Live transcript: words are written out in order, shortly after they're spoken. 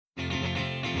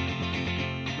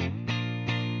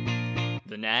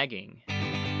The nagging.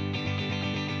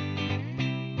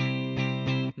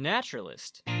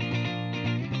 Naturalist.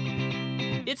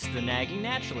 It's the Nagging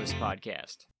Naturalist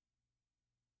podcast.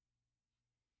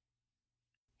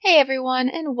 Hey everyone,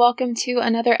 and welcome to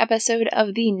another episode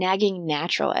of the Nagging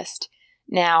Naturalist.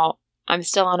 Now, I'm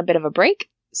still on a bit of a break,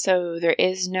 so there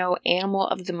is no Animal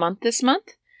of the Month this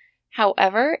month.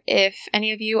 However, if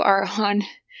any of you are on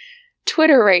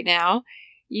Twitter right now,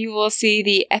 you will see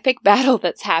the epic battle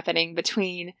that's happening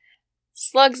between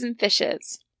slugs and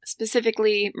fishes,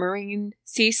 specifically marine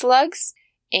sea slugs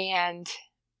and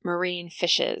marine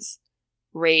fishes,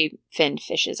 ray-finned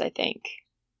fishes, I think.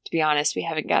 To be honest, we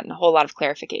haven't gotten a whole lot of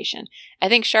clarification. I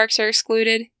think sharks are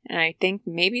excluded, and I think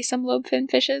maybe some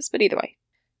lobe-finned fishes, but either way,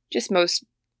 just most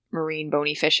marine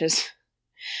bony fishes.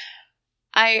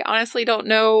 I honestly don't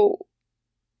know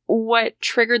what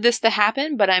triggered this to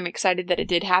happen, but I'm excited that it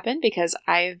did happen because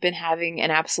I've been having an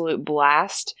absolute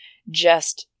blast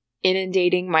just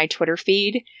inundating my Twitter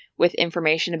feed with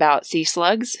information about sea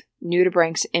slugs,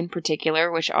 nudibranchs in particular,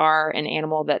 which are an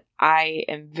animal that I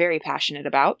am very passionate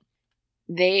about.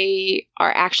 They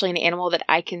are actually an animal that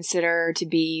I consider to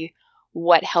be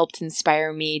what helped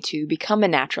inspire me to become a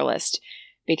naturalist,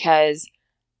 because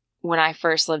when I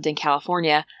first lived in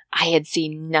California, I had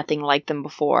seen nothing like them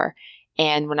before.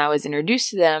 And when I was introduced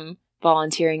to them,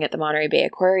 volunteering at the Monterey Bay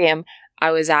Aquarium,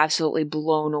 I was absolutely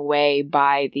blown away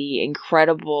by the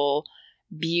incredible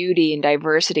beauty and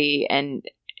diversity and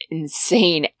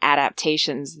insane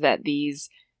adaptations that these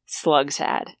slugs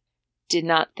had. Did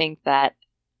not think that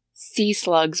sea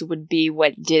slugs would be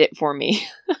what did it for me.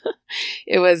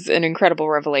 It was an incredible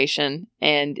revelation,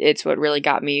 and it's what really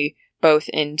got me both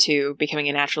into becoming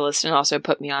a naturalist and also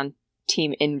put me on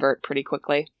Team Invert pretty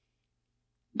quickly.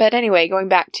 But anyway, going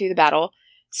back to the battle.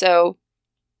 So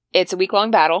it's a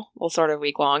week-long battle. Well, sort of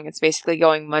week-long. It's basically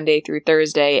going Monday through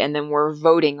Thursday, and then we're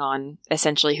voting on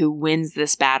essentially who wins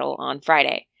this battle on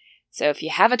Friday. So if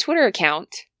you have a Twitter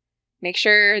account, make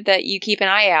sure that you keep an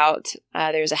eye out.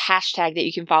 There's a hashtag that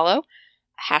you can follow.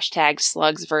 Hashtag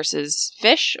slugs versus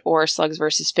fish or slugs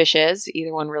versus fishes.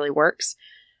 Either one really works.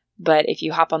 But if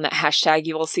you hop on that hashtag,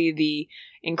 you will see the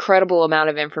incredible amount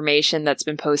of information that's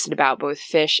been posted about both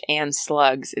fish and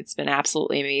slugs. It's been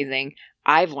absolutely amazing.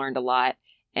 I've learned a lot,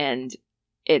 and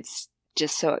it's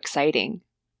just so exciting.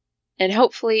 And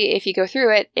hopefully, if you go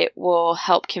through it, it will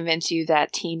help convince you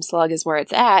that Team Slug is where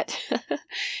it's at,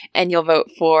 and you'll vote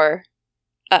for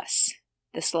us,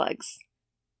 the slugs.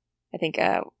 I think,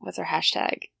 what's our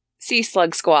hashtag? Sea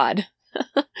Slug Squad.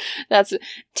 That's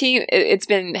team. It's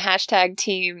been hashtag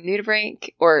Team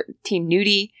Nudibranch or Team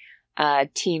Nudie,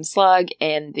 Team Slug,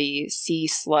 and the Sea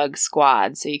Slug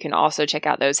Squad. So you can also check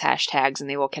out those hashtags, and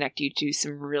they will connect you to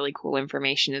some really cool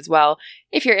information as well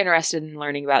if you're interested in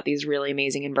learning about these really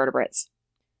amazing invertebrates.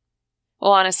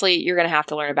 Well, honestly, you're going to have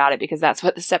to learn about it because that's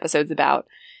what this episode's about,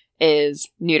 is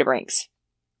nudibranchs.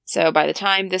 So by the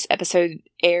time this episode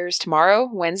airs tomorrow,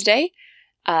 Wednesday,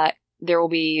 there will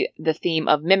be the theme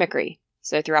of mimicry.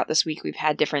 So throughout this week, we've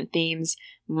had different themes.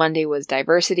 Monday was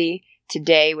diversity.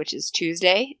 Today, which is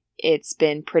Tuesday, it's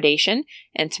been predation.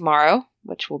 And tomorrow,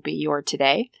 which will be your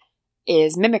today,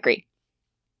 is mimicry.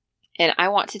 And I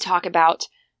want to talk about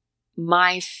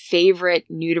my favorite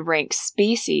nudibranch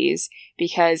species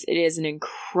because it is an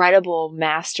incredible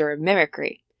master of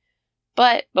mimicry.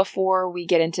 But before we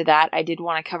get into that, I did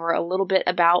want to cover a little bit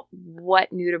about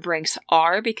what nudibranchs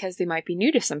are because they might be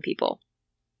new to some people.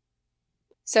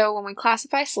 So when we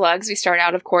classify slugs, we start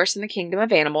out, of course, in the kingdom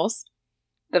of animals.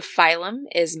 The phylum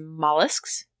is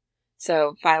mollusks.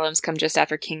 So phylums come just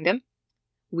after kingdom.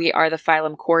 We are the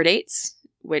phylum chordates,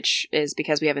 which is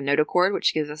because we have a notochord,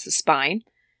 which gives us a spine.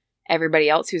 Everybody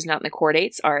else who's not in the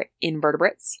chordates are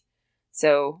invertebrates.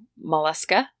 So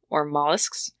mollusca, or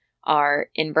mollusks, are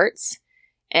inverts.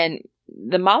 And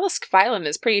the mollusk phylum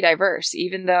is pretty diverse,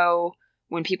 even though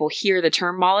when people hear the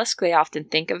term mollusk, they often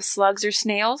think of slugs or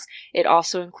snails. It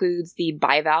also includes the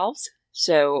bivalves,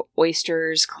 so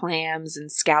oysters, clams,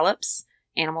 and scallops,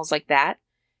 animals like that.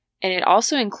 And it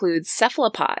also includes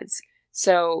cephalopods,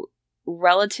 so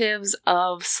relatives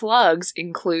of slugs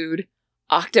include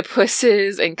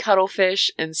octopuses and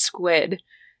cuttlefish and squid.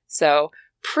 So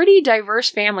pretty diverse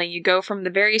family. You go from the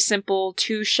very simple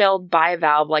two-shelled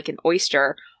bivalve like an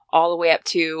oyster all the way up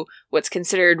to what's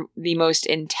considered the most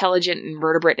intelligent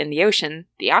invertebrate in the ocean,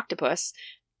 the octopus.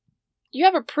 You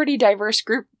have a pretty diverse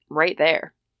group right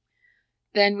there.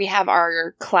 Then we have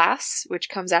our class, which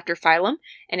comes after phylum,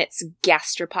 and it's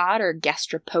gastropod or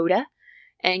gastropoda.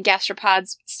 And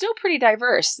gastropods, still pretty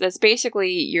diverse. That's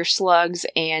basically your slugs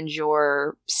and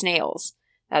your snails.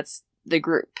 That's the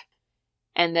group.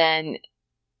 And then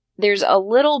there's a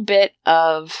little bit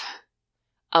of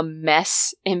a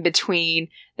mess in between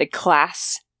the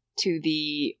class to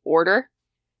the order,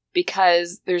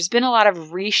 because there's been a lot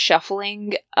of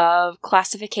reshuffling of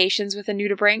classifications with the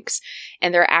nudibranchs,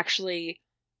 and they're actually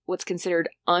what's considered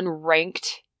unranked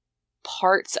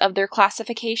parts of their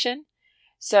classification.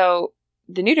 So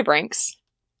the nudibranchs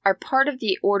are part of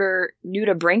the order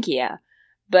Nudibranchia,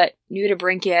 but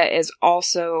Nudibranchia is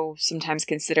also sometimes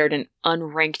considered an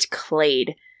unranked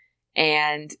clade.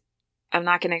 And I'm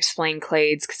not going to explain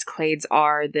clades, because clades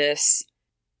are this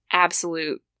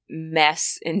absolute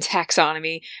mess in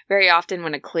taxonomy. Very often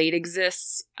when a clade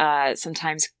exists,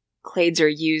 sometimes clades are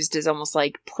used as almost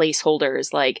like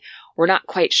placeholders, like, we're not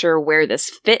quite sure where this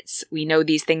fits. We know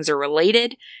these things are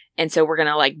related, and so we're going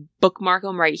to like bookmark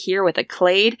them right here with a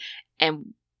clade,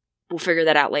 and we'll figure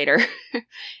that out later.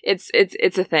 It's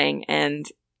a thing, and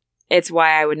it's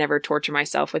why I would never torture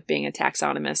myself with being a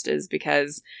taxonomist, is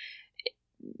because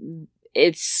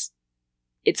it's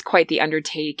quite the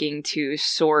undertaking to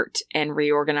sort and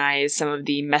reorganize some of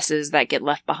the messes that get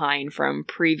left behind from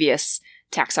previous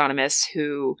taxonomists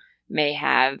who may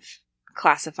have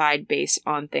classified based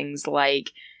on things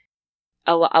like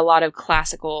a lot of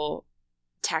classical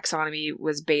taxonomy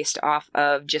was based off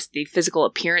of just the physical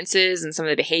appearances and some of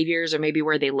the behaviors, or maybe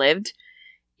where they lived.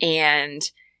 And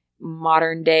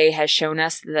modern day has shown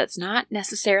us that that's not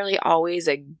necessarily always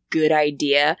a good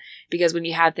idea, because when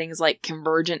you have things like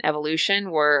convergent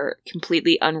evolution, where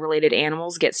completely unrelated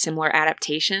animals get similar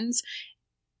adaptations,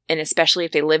 and especially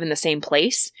if they live in the same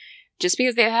place, just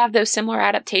because they have those similar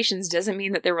adaptations doesn't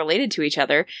mean that they're related to each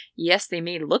other. Yes, they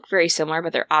may look very similar,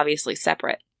 but they're obviously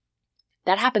separate.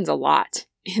 That happens a lot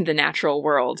in the natural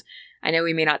world. I know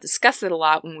we may not discuss it a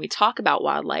lot when we talk about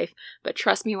wildlife, but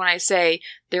trust me when I say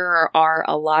there are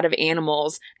a lot of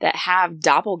animals that have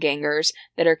doppelgangers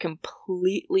that are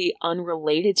completely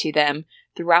unrelated to them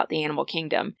throughout the animal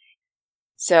kingdom.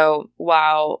 So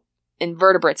while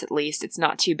invertebrates, at least, it's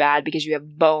not too bad because you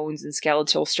have bones and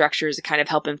skeletal structures that kind of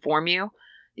help inform you.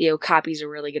 The okapi is a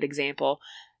really good example.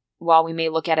 While we may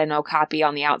look at an okapi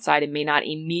on the outside and may not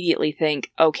immediately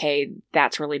think, okay,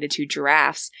 that's related to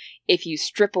giraffes, if you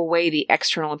strip away the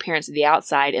external appearance of the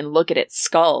outside and look at its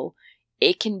skull,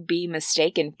 it can be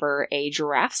mistaken for a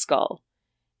giraffe skull.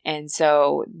 And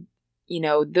so,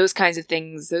 those kinds of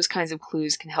things, those kinds of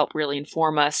clues can help really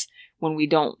inform us when we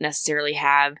don't necessarily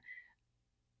have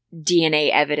DNA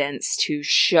evidence to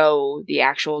show the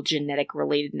actual genetic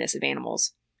relatedness of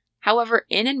animals. However,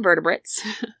 in invertebrates,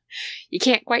 you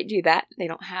can't quite do that. They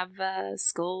don't have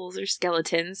skulls or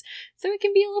skeletons, so it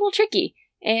can be a little tricky.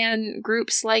 And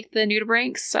groups like the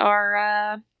nudibranchs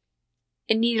are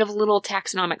in need of a little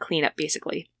taxonomic cleanup,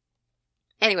 basically.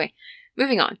 Anyway,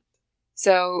 moving on.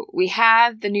 So we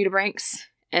have the nudibranchs,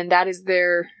 and that is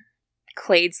their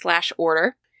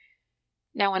clade/order.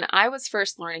 Now, when I was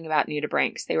first learning about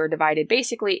nudibranchs, they were divided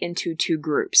basically into two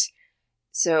groups.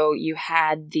 So you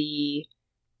had the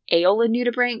aeolid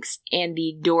nudibranchs and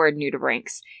the dorid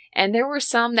nudibranchs. And there were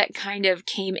some that kind of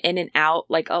came in and out,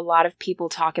 like a lot of people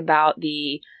talk about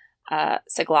the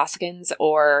cyclossicans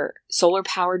or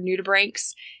solar-powered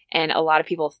nudibranchs, and a lot of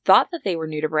people thought that they were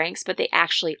nudibranchs, but they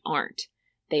actually aren't.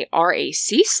 They are a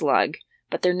sea slug,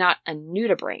 but they're not a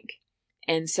nudibranch.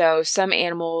 And so some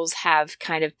animals have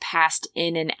kind of passed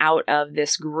in and out of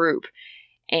this group.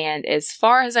 And as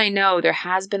far as I know, there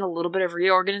has been a little bit of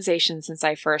reorganization since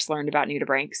I first learned about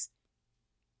nudibranchs.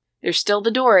 There's still the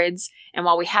dorids, and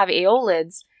while we have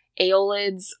aeolids,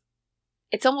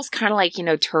 it's almost kind of like,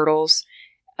 turtles.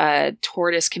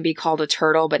 Tortoise can be called a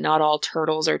turtle, but not all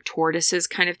turtles are tortoises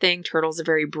kind of thing. Turtle's a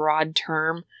very broad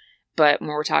term, but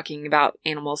when we're talking about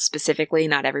animals specifically,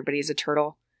 not everybody's a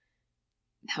turtle.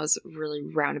 That was a really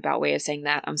roundabout way of saying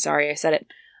that. I'm sorry I said it.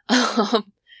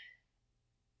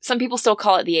 Some people still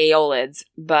call it the aeolids,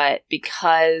 but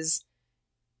because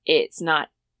it's not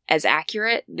as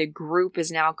accurate, the group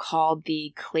is now called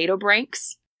the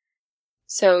cladobranchs.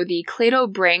 So the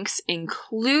cladobranchs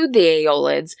include the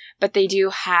aeolids, but they do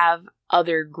have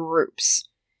other groups.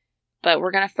 But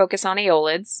we're going to focus on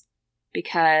aeolids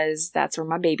because that's where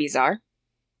my babies are.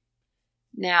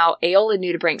 Now, aeolid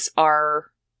nudibranchs are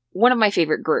one of my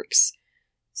favorite groups.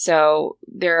 So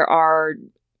there are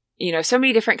so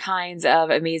many different kinds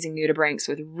of amazing nudibranchs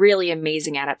with really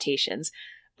amazing adaptations.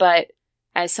 But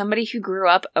as somebody who grew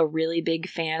up a really big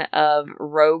fan of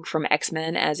Rogue from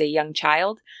X-Men as a young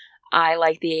child, I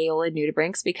like the aeolid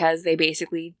nudibranchs because they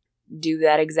basically do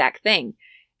that exact thing.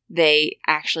 They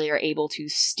actually are able to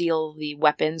steal the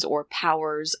weapons or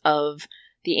powers of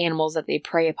the animals that they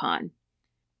prey upon.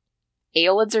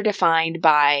 Aeolids are defined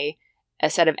by a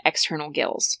set of external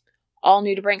gills. all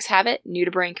nudibranchs have it.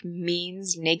 Nudibranch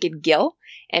means naked gill,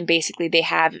 and basically they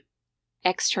have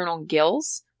external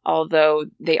gills. Although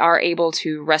they are able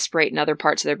to respirate in other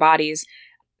parts of their bodies,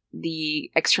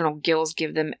 the external gills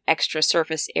give them extra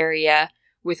surface area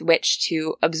with which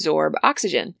to absorb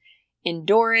oxygen. In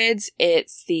Dorids,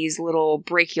 it's these little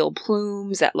brachial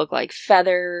plumes that look like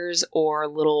feathers or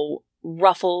little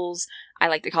ruffles. I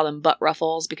like to call them butt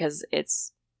ruffles because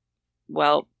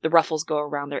the ruffles go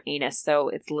around their anus, so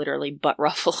it's literally butt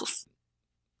ruffles.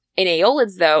 In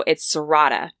aeolids, though, it's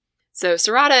serrata. So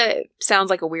serrata sounds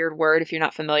like a weird word if you're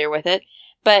not familiar with it,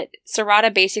 but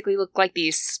serrata basically look like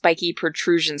these spiky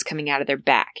protrusions coming out of their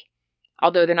back.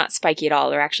 Although they're not spiky at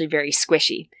all, they're actually very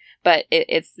squishy. But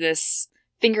it's this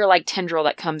finger-like tendril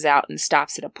that comes out and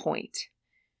stops at a point.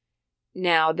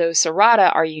 Now, those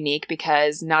serrata are unique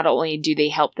because not only do they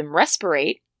help them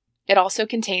respirate, it also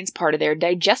contains part of their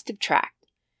digestive tract.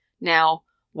 Now,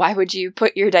 why would you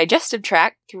put your digestive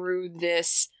tract through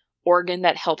this organ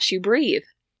that helps you breathe?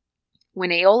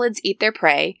 When aeolids eat their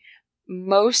prey,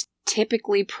 most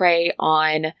typically prey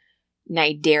on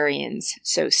cnidarians,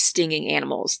 so stinging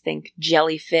animals. Think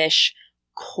jellyfish,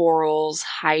 corals,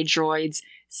 hydroids,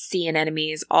 sea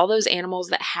anemones, all those animals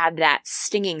that had that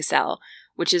stinging cell,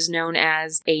 which is known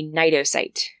as a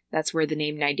cnidocyte. That's where the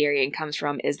name cnidarian comes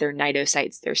from, is their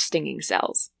cnidocytes, their stinging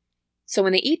cells. So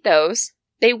when they eat those,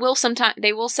 they will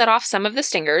set off some of the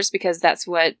stingers, because that's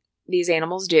what these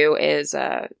animals do, is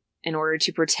in order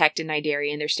to protect a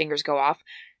cnidarian, their stingers go off.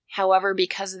 However,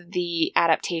 because of the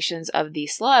adaptations of the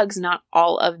slugs, not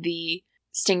all of the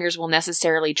stingers will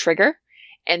necessarily trigger,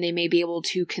 and they may be able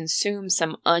to consume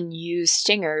some unused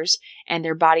stingers, and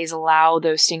their bodies allow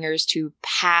those stingers to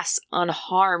pass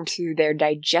unharmed through their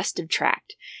digestive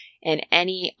tract. And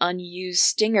any unused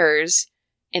stingers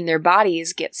in their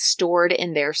bodies get stored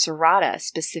in their serrata,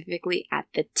 specifically at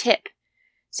the tip.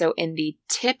 So in the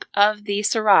tip of the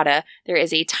serrata, there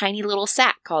is a tiny little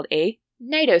sac called a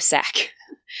cnidosac.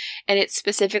 And it's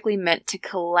specifically meant to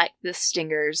collect the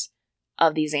stingers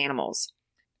of these animals.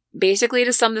 Basically,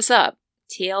 to sum this up,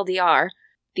 TLDR,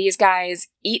 these guys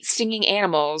eat stinging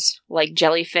animals like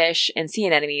jellyfish and sea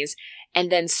anemones,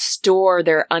 and then store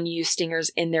their unused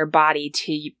stingers in their body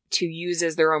to use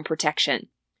as their own protection.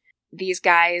 These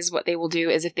guys, what they will do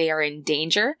is if they are in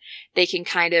danger, they can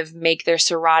kind of make their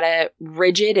serrata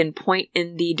rigid and point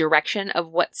in the direction of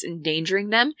what's endangering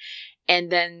them. And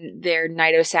then their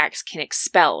cnidosacs can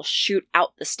shoot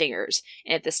out the stingers.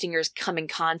 And if the stingers come in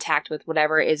contact with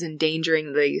whatever is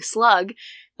endangering the slug,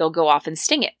 they'll go off and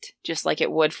sting it, just like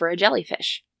it would for a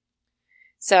jellyfish.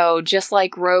 So just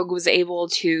like Rogue was able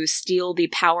to steal the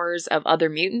powers of other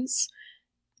mutants,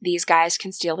 these guys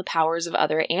can steal the powers of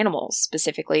other animals,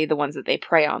 specifically the ones that they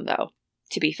prey on, though.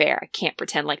 To be fair, I can't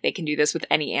pretend like they can do this with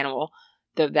any animal,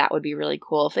 though that would be really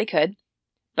cool if they could.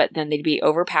 But then they'd be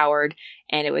overpowered,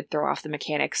 and it would throw off the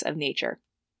mechanics of nature.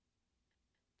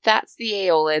 That's the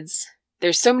aeolids.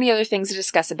 There's so many other things to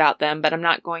discuss about them, but I'm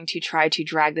not going to try to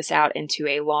drag this out into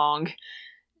a long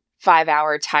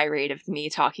 5-hour tirade of me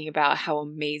talking about how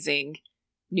amazing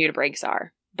nudibranchs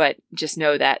are. But just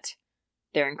know that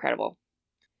they're incredible.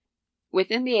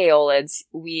 Within the aeolids,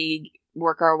 we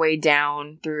work our way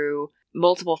down through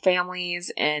multiple families,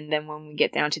 and then when we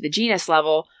get down to the genus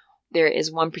level, there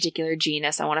is one particular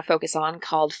genus I want to focus on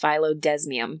called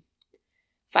Phyllodesmium.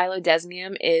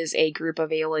 Phyllodesmium is a group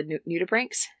of aeolid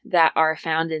nudibranchs that are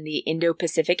found in the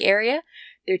Indo-Pacific area.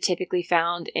 They're typically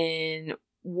found in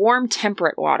warm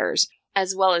temperate waters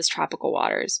as well as tropical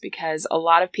waters, because a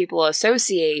lot of people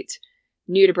associate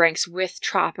nudibranchs with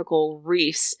tropical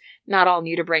reefs. Not all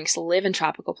nudibranchs live in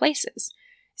tropical places.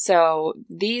 So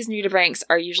these nudibranchs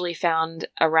are usually found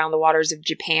around the waters of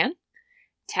Japan,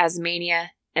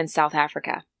 Tasmania, and South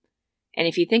Africa. And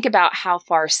if you think about how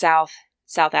far south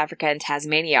South Africa and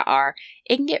Tasmania are,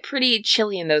 it can get pretty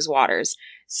chilly in those waters.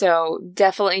 So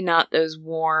definitely not those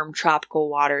warm tropical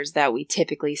waters that we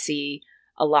typically see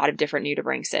a lot of different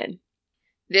nudibranchs in.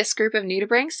 This group of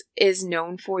nudibranchs is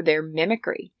known for their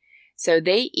mimicry. So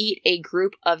they eat a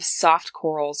group of soft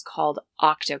corals called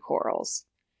octocorals.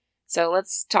 So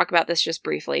let's talk about this just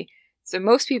briefly. So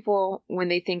most people, when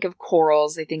they think of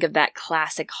corals, they think of that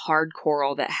classic hard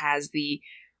coral that has the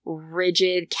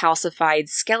rigid calcified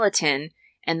skeleton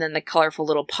and then the colorful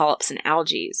little polyps and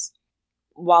algae.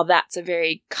 While that's a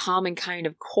very common kind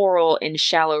of coral in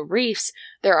shallow reefs,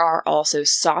 there are also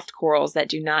soft corals that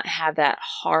do not have that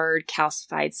hard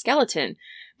calcified skeleton,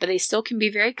 but they still can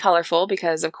be very colorful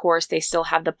because, of course, they still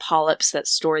have the polyps that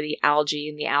store the algae,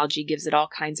 and the algae gives it all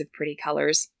kinds of pretty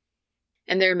colors.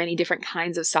 And there are many different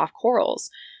kinds of soft corals.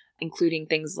 including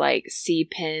things like sea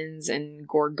pins and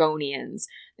gorgonians.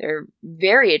 They're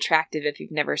very attractive if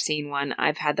you've never seen one.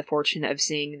 I've had the fortune of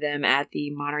seeing them at the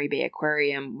Monterey Bay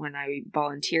Aquarium when I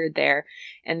volunteered there,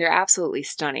 and they're absolutely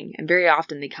stunning. And very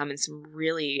often they come in some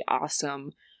really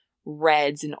awesome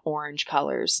reds and orange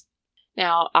colors.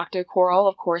 Now, octocoral,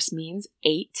 of course, means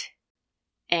 8.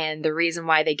 And the reason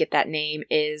why they get that name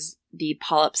is the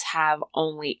polyps have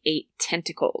only 8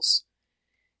 tentacles.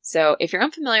 So if you're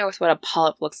unfamiliar with what a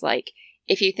polyp looks like,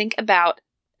 if you think about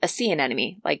a sea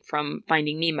anemone, like from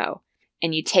Finding Nemo,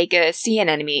 and you take a sea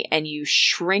anemone and you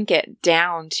shrink it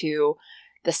down to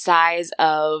the size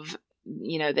of,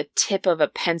 the tip of a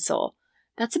pencil,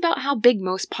 that's about how big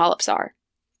most polyps are.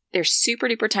 They're super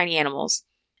duper tiny animals,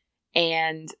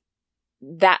 and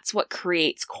that's what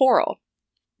creates coral.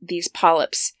 These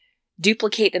polyps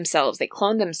duplicate themselves, they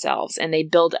clone themselves, and they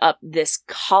build up this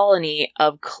colony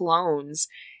of clones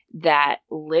that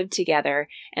live together,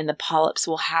 and the polyps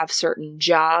will have certain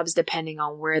jobs depending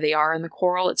on where they are in the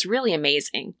coral. It's really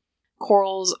amazing.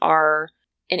 Corals are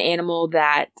an animal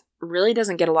that really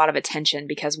doesn't get a lot of attention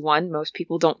because, one, most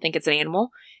people don't think it's an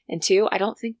animal, and two, I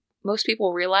don't think most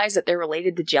people realize that they're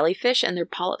related to jellyfish and their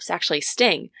polyps actually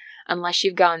sting, unless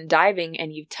you've gone diving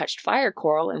and you've touched fire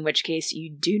coral, in which case you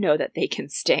do know that they can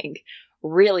sting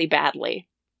really badly.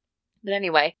 But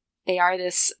anyway, they are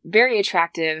this very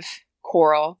attractive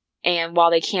coral, and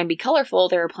while they can be colorful,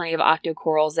 there are plenty of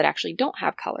octocorals that actually don't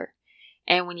have color.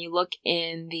 And when you look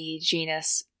in the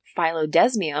genus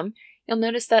Phyllodesmium, you'll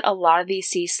notice that a lot of these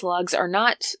sea slugs are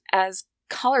not as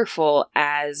colorful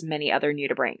as many other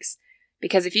nudibranchs.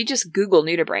 Because if you just Google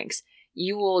nudibranchs,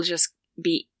 you will just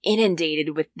be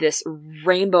inundated with this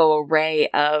rainbow array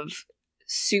of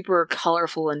super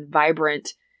colorful and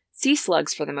vibrant sea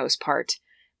slugs for the most part.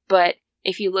 But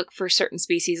if you look for certain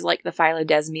species like the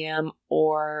Phyllodesmium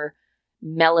or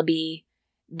Melody,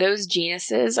 those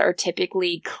genuses are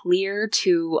typically clear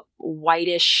to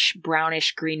whitish,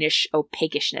 brownish, greenish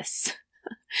opaquishness.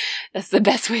 That's the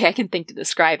best way I can think to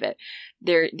describe it.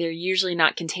 They're usually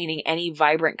not containing any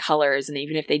vibrant colors, and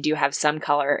even if they do have some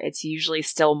color, it's usually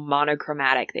still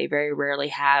monochromatic. They very rarely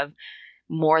have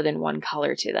more than one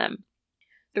color to them.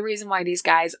 The reason why these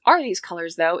guys are these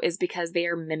colors, though, is because they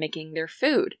are mimicking their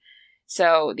food.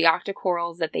 So the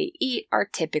octocorals that they eat are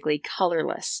typically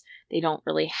colorless. They don't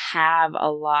really have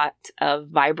a lot of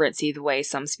vibrancy the way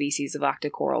some species of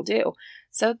octocoral do.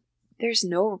 So there's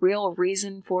no real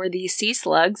reason for these sea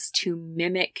slugs to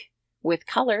mimic with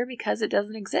color because it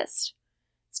doesn't exist.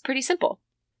 It's pretty simple.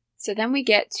 So then we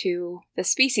get to the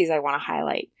species I want to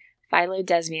highlight,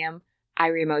 Phyllodesmium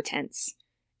iriomotense.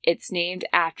 It's named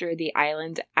after the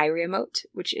island Iriomote,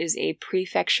 which is a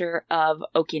prefecture of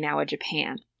Okinawa,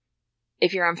 Japan.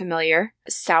 If you're unfamiliar,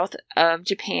 south of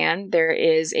Japan, there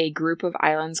is a group of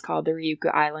islands called the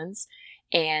Ryukyu Islands,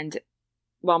 and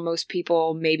while most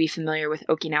people may be familiar with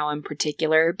Okinawa in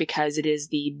particular because it is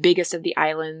the biggest of the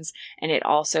islands and it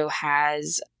also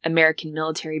has American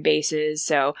military bases,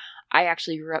 so I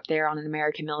actually grew up there on an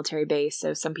American military base,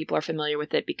 so some people are familiar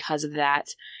with it because of that,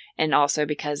 and also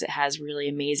because it has really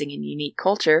amazing and unique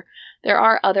culture. There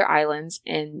are other islands,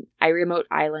 and Iriomote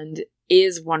Island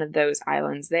is one of those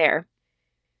islands there.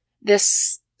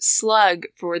 This slug,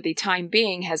 for the time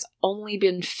being, has only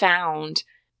been found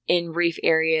in reef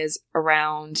areas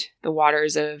around the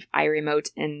waters of Iriomote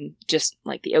and just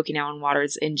like the Okinawan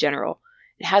waters in general.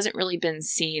 It hasn't really been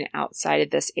seen outside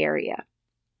of this area.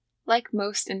 Like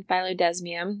most in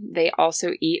Phyllodesmium, they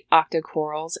also eat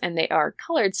octocorals, and they are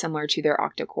colored similar to their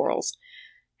octocorals.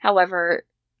 However,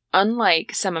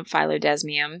 unlike some of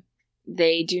Phyllodesmium,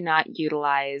 they do not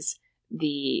utilize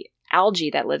the algae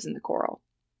that lives in the coral.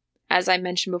 As I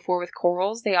mentioned before with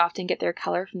corals, they often get their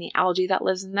color from the algae that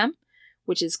lives in them,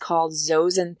 which is called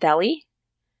zooxanthellae.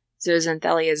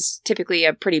 Zooxanthellae is typically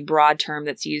a pretty broad term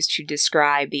that's used to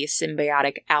describe the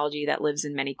symbiotic algae that lives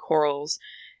in many corals,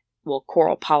 well,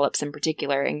 coral polyps in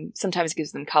particular, and sometimes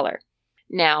gives them color.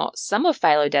 Now, some of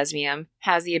Phyllodesmium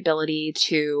has the ability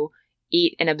to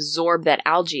eat and absorb that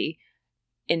algae.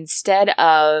 Instead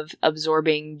of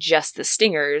absorbing just the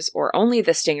stingers, or only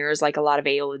the stingers like a lot of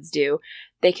aeolids do,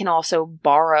 they can also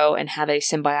borrow and have a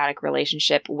symbiotic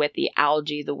relationship with the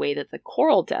algae the way that the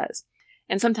coral does.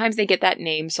 And sometimes they get that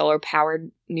name,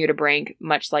 solar-powered nudibranch,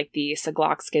 much like the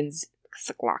saccogloskins.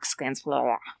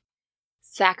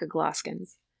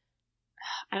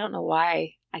 I don't know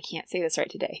why I can't say this right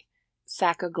today.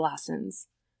 Saccoglossans.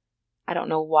 I don't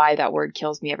know why that word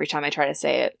kills me every time I try to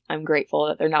say it. I'm grateful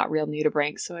that they're not real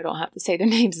nudibranchs, so I don't have to say their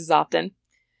names as often.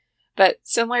 But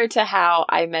similar to how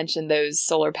I mentioned those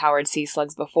solar-powered sea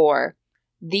slugs before,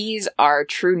 these are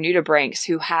true nudibranchs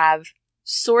who have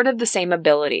sort of the same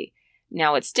ability.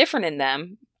 Now, it's different in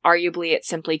them. Arguably, it's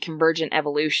simply convergent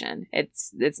evolution.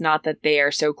 It's not that they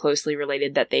are so closely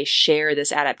related that they share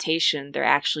this adaptation. They're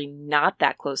actually not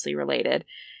that closely related.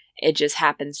 It just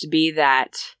happens to be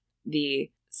that the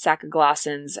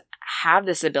sacoglossans have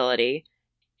this ability,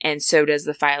 and so does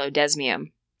the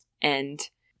Phyllodesmium. And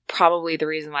probably the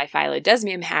reason why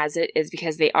Phyllodesmium has it is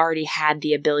because they already had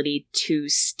the ability to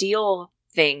steal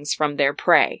things from their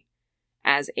prey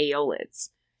as aeolids.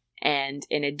 And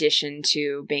in addition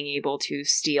to being able to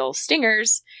steal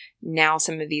stingers, now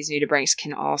some of these nudibranchs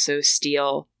can also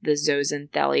steal the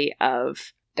zooxanthellae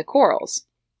of the corals.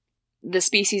 The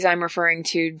species I'm referring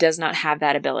to does not have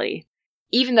that ability.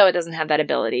 Even though it doesn't have that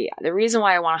ability, the reason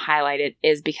why I want to highlight it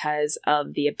is because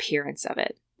of the appearance of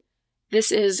it.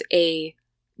 This is a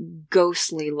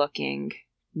ghostly looking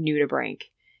nudibranch.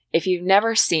 If you've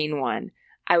never seen one,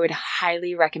 I would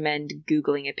highly recommend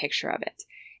Googling a picture of it.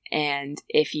 And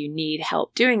if you need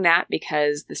help doing that,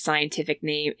 because the scientific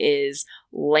name is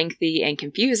lengthy and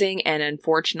confusing, and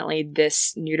unfortunately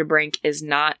this nudibranch is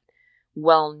not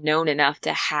well known enough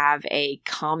to have a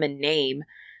common name,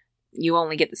 you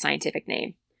only get the scientific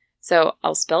name. So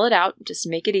I'll spell it out just to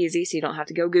make it easy so you don't have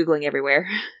to go Googling everywhere.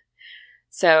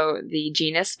 So the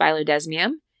genus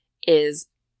Phyllodesmium is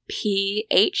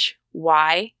Phyllodesmium.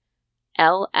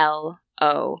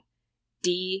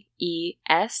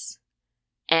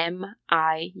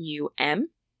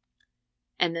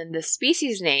 And then the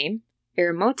species name,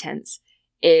 iriomotense,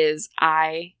 is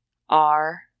iriomotense.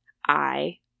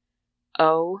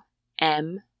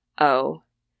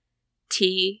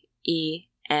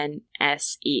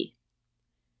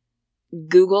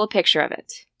 Google a picture of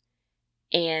it,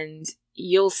 and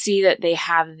you'll see that they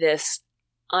have this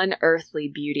unearthly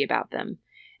beauty about them.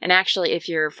 And actually, if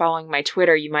you're following my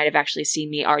Twitter, you might have actually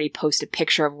seen me already post a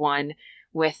picture of one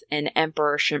with an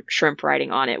emperor shrimp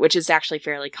writing on it, which is actually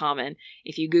fairly common.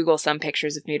 If you Google some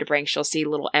pictures of nudibranchs, you'll see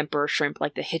little emperor shrimp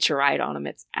like the hitch a ride on them.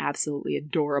 It's absolutely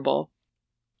adorable.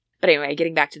 But anyway,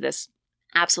 getting back to this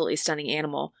absolutely stunning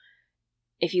animal.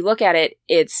 If you look at it,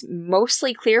 it's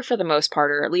mostly clear for the most part,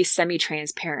 or at least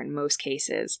semi-transparent in most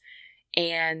cases.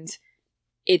 And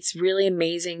it's really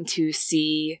amazing to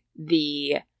see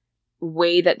the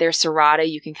way that their serrata,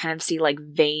 you can kind of see like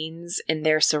veins in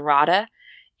their serrata,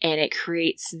 and it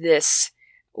creates this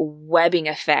webbing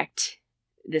effect,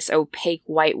 this opaque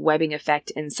white webbing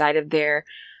effect inside of their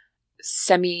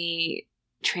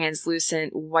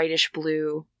semi-translucent whitish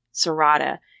blue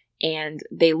serrata, and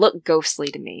they look ghostly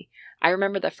to me. I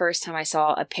remember the first time I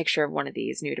saw a picture of one of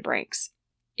these nudibranchs.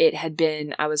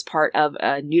 I was part of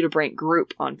a nudibranch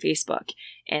group on Facebook,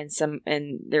 and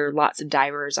there are lots of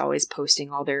divers always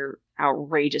posting all their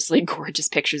outrageously gorgeous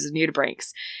pictures of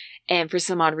nudibranchs. And for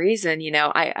some odd reason,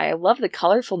 I love the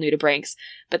colorful nudibranchs,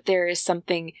 but there is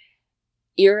something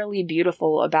eerily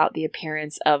beautiful about the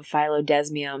appearance of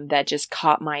Phyllodesmium that just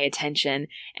caught my attention.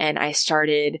 And I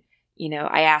started,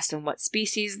 I asked them what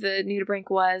species the nudibranch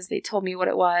was. They told me what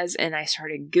it was, and I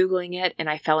started Googling it, and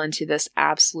I fell into this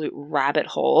absolute rabbit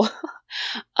hole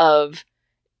of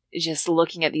just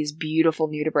looking at these beautiful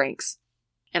nudibranchs.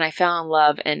 And I fell in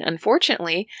love, and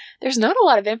unfortunately, there's not a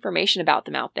lot of information about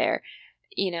them out there.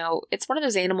 It's one of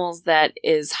those animals that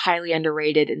is highly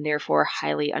underrated and therefore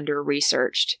highly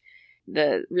under-researched.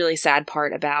 The really sad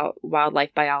part about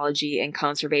wildlife biology and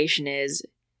conservation is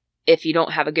if you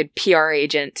don't have a good PR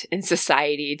agent in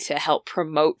society to help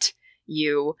promote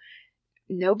you,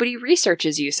 nobody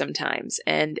researches you sometimes.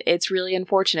 And it's really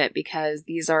unfortunate because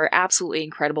these are absolutely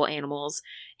incredible animals.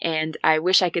 And I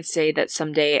wish I could say that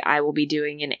someday I will be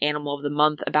doing an Animal of the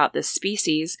Month about this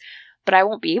species, but I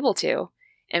won't be able to.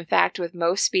 In fact, with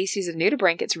most species of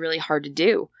nudibranch, it's really hard to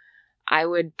do. I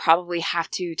would probably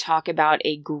have to talk about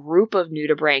a group of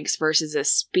nudibranchs versus a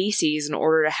species in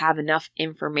order to have enough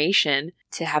information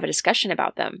to have a discussion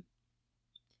about them.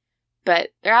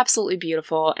 But they're absolutely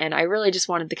beautiful, and I really just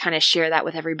wanted to kind of share that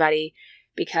with everybody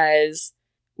because,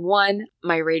 one,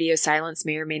 my radio silence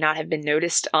may or may not have been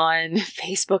noticed on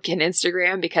Facebook and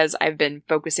Instagram because I've been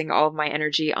focusing all of my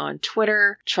energy on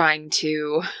Twitter, trying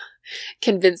to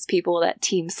convince people that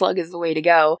Team Slug is the way to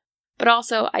go. But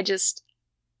also, I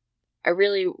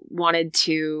really wanted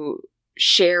to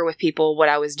share with people what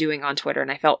I was doing on Twitter,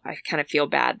 and I kind of feel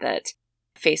bad that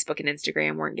Facebook and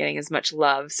Instagram weren't getting as much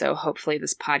love, so hopefully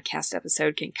this podcast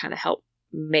episode can kind of help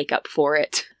make up for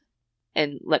it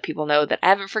and let people know that I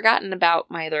haven't forgotten about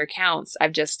my other accounts.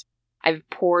 I've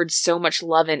poured so much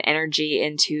love and energy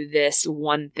into this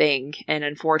one thing, and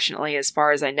unfortunately, as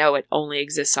far as I know, it only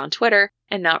exists on Twitter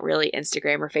and not really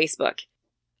Instagram or Facebook.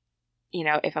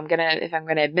 if I'm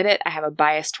gonna admit it, I have a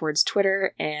bias towards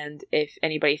Twitter, and if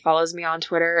anybody follows me on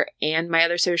Twitter and my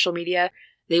other social media,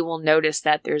 they will notice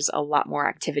that there's a lot more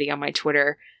activity on my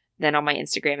Twitter than on my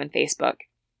Instagram and Facebook.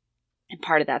 And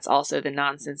part of that's also the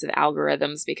nonsense of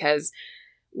algorithms, because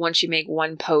once you make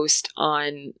one post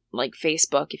on like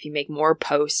Facebook, if you make more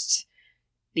posts,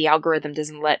 the algorithm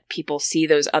doesn't let people see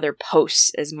those other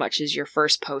posts as much as your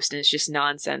first post, and it's just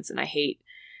nonsense. And I hate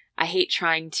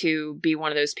trying to be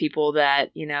one of those people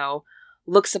that,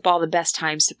 looks up all the best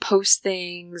times to post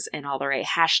things and all the right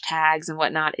hashtags and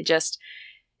whatnot.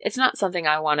 It's not something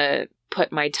I want to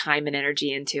put my time and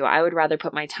energy into. I would rather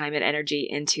put my time and energy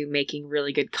into making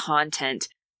really good content.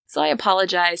 So I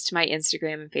apologize to my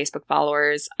Instagram and Facebook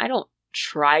followers. I don't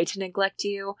try to neglect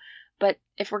you, but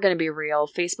if we're going to be real,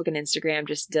 Facebook and Instagram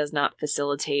just does not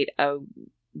facilitate a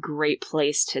great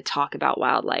place to talk about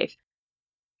wildlife.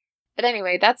 But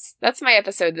anyway, that's my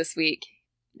episode this week.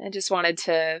 I just wanted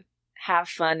to have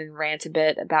fun and rant a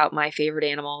bit about my favorite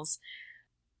animals.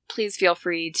 Please feel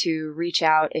free to reach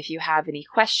out if you have any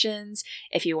questions,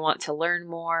 if you want to learn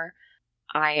more.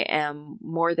 I am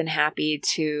more than happy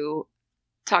to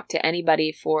talk to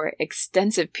anybody for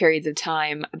extensive periods of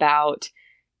time about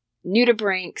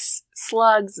nudibranchs,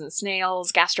 slugs and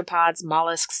snails, gastropods,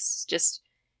 mollusks, just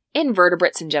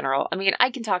invertebrates in general. I mean, I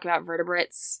can talk about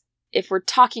vertebrates if we're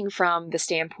talking from the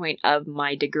standpoint of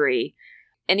my degree,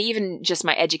 and even just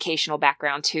my educational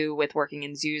background too, with working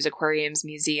in zoos, aquariums,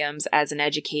 museums as an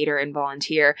educator and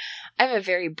volunteer. I have a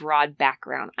very broad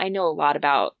background. I know a lot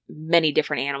about many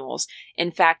different animals.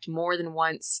 In fact, more than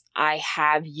once, I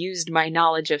have used my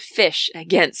knowledge of fish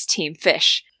against Team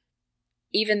Fish.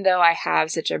 Even though I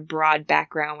have such a broad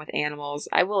background with animals,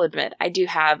 I will admit I do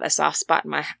have a soft spot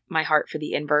in my heart for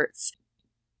the inverts.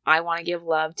 I want to give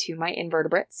love to my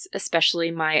invertebrates,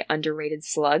 especially my underrated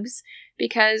slugs,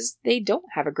 because they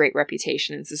don't have a great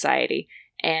reputation in society,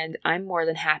 and I'm more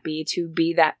than happy to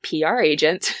be that PR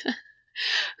agent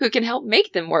who can help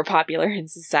make them more popular in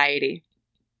society.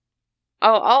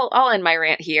 I'll end my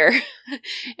rant here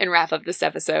and wrap up this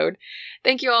episode.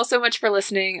 Thank you all so much for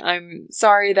listening. I'm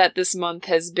sorry that this month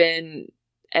has been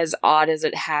as odd as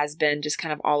it has been, just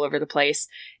kind of all over the place.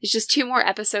 It's just 2 more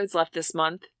episodes left this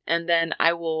month, and then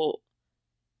I will,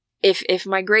 if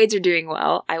my grades are doing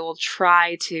well, I will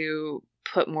try to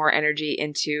put more energy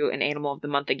into an animal of the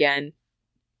month again.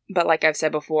 But like I've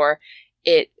said before,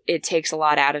 it takes a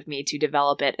lot out of me to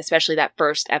develop it, especially that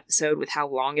first episode with how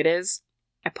long it is.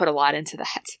 I put a lot into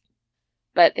that.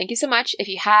 But thank you so much. If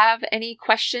you have any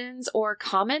questions or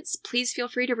comments, please feel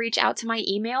free to reach out to my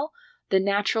email,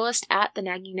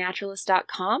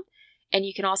 thenaturalist@thenaggingnaturalist.com. And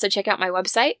you can also check out my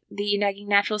website,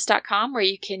 thenaggingnaturalist.com, where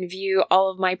you can view all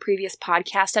of my previous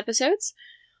podcast episodes.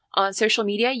 On social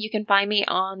media, you can find me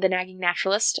on The Nagging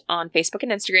Naturalist on Facebook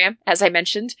and Instagram, as I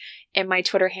mentioned, and my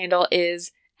Twitter handle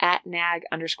is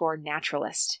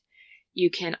 @nag_naturalist. You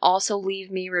can also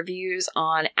leave me reviews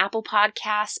on Apple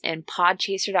Podcasts and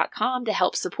podchaser.com to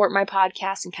help support my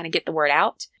podcast and kind of get the word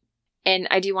out. And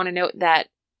I do want to note that,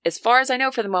 as far as I know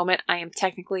for the moment, I am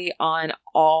technically on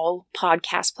all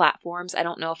podcast platforms. I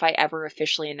don't know if I ever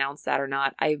officially announced that or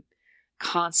not. I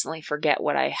constantly forget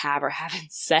what I have or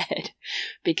haven't said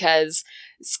because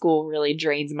school really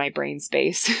drains my brain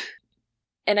space.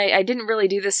 And I didn't really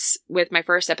do this with my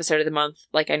first episode of the month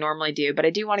like I normally do, but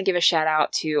I do want to give a shout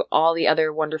out to all the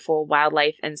other wonderful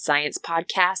wildlife and science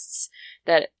podcasts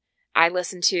that I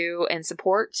listen to and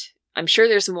support. I'm sure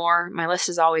there's more. My list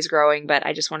is always growing, but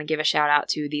I just want to give a shout out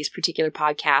to these particular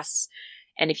podcasts.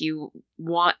 And if you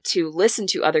want to listen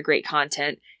to other great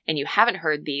content and you haven't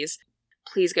heard these,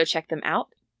 please go check them out.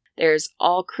 There's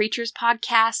All Creatures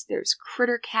Podcast, there's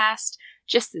Crittercast,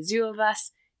 Just the Zoo of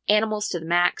Us, Animals to the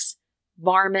Max,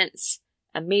 Varmints,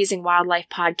 Amazing Wildlife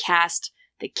Podcast,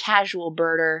 The Casual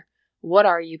Birder, What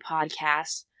Are You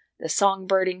Podcast, The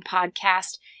Songbirding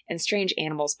Podcast, and Strange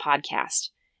Animals Podcast.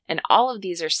 And all of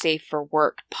these are safe for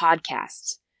work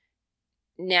podcasts.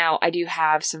 Now, I do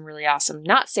have some really awesome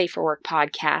not safe for work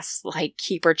podcasts like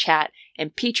Keeper Chat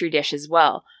and Petri Dish as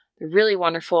well. They're really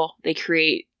wonderful. They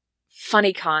create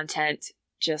funny content.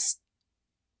 Just,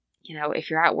 if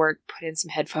you're at work, put in some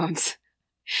headphones.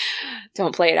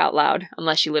 Don't play it out loud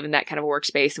unless you live in that kind of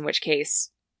workspace, in which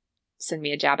case, send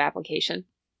me a job application.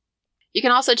 You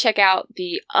can also check out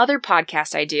the other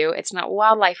podcast I do. It's not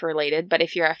wildlife related, but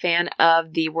if you're a fan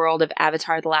of the world of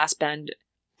Avatar The Last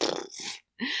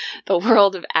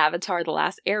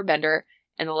Airbender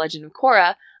and The Legend of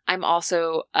Korra, I'm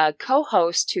also a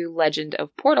co-host to Legend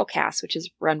of Portalcast, which is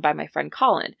run by my friend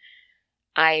Colin.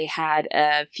 I had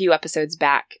a few episodes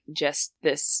back just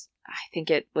this I think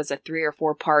it was a 3 or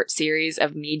 4 part series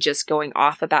of me just going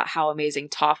off about how amazing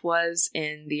Toph was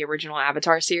in the original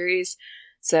Avatar series.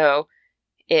 So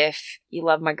if you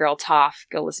love my girl Toph,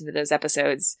 go listen to those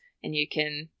episodes and you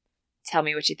can tell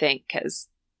me what you think, because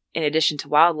in addition to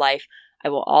wildlife, I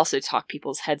will also talk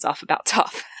people's heads off about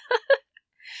Toph.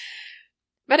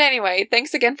 But anyway,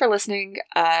 thanks again for listening.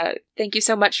 Thank you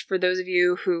so much for those of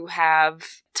you who have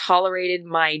tolerated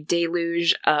my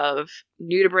deluge of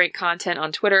new-to-brink content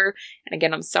on Twitter. And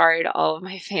again, I'm sorry to all of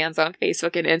my fans on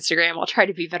Facebook and Instagram. I'll try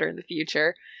to be better in the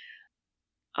future.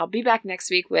 I'll be back next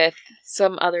week with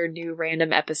some other new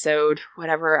random episode,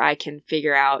 whatever I can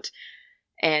figure out.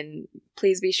 And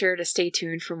please be sure to stay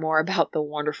tuned for more about the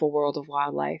wonderful world of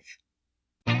wildlife.